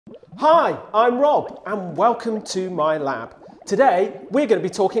Hi, I'm Rob and welcome to my lab. Today we're going to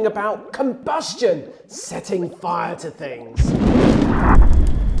be talking about combustion, setting fire to things.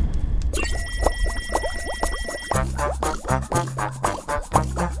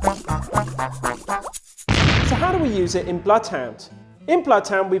 So how do we use it in Bloodhound? In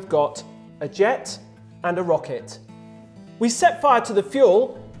Bloodhound we've got a jet and a rocket. We set fire to the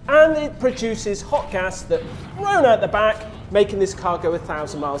fuel and it produces hot gas that's thrown out the back, making this car go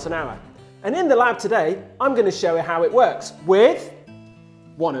 1,000 miles an hour. And in the lab today, I'm going to show you how it works with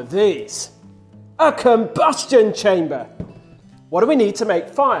one of these, a combustion chamber. What do we need to make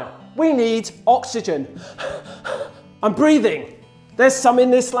fire? We need oxygen. I'm breathing. There's some in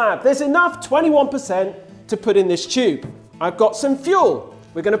this lab. There's enough, 21%, to put in this tube. I've got some fuel.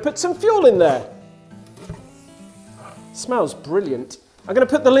 We're going to put some fuel in there. Smells brilliant. I'm going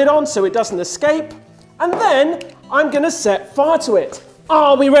to put the lid on so it doesn't escape, and then I'm going to set fire to it.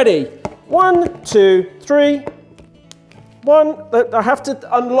 Are we ready? 1, 2, 3. I have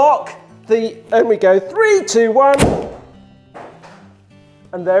to unlock the, and we go 3, 2, 1.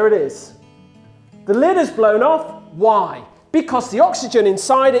 And there it is. The lid has blown off. Why? Because the oxygen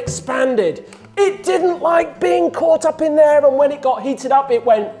inside expanded. It didn't like being caught up in there, and when it got heated up, it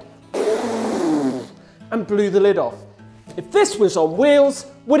went and blew the lid off. If this was on wheels,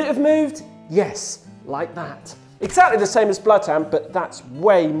 would it have moved? Yes, like that. Exactly the same as Bloodhound, but that's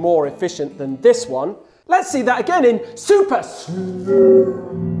way more efficient than this one. Let's see that again in super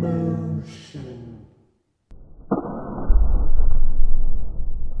slow motion.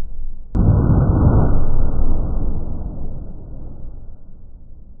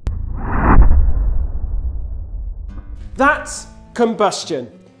 That's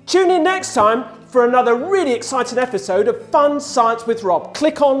combustion. Tune in next time for another really exciting episode of Fun Science with Rob.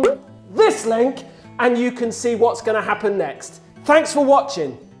 Click on this link and you can see what's going to happen next. Thanks for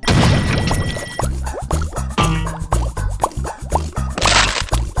watching.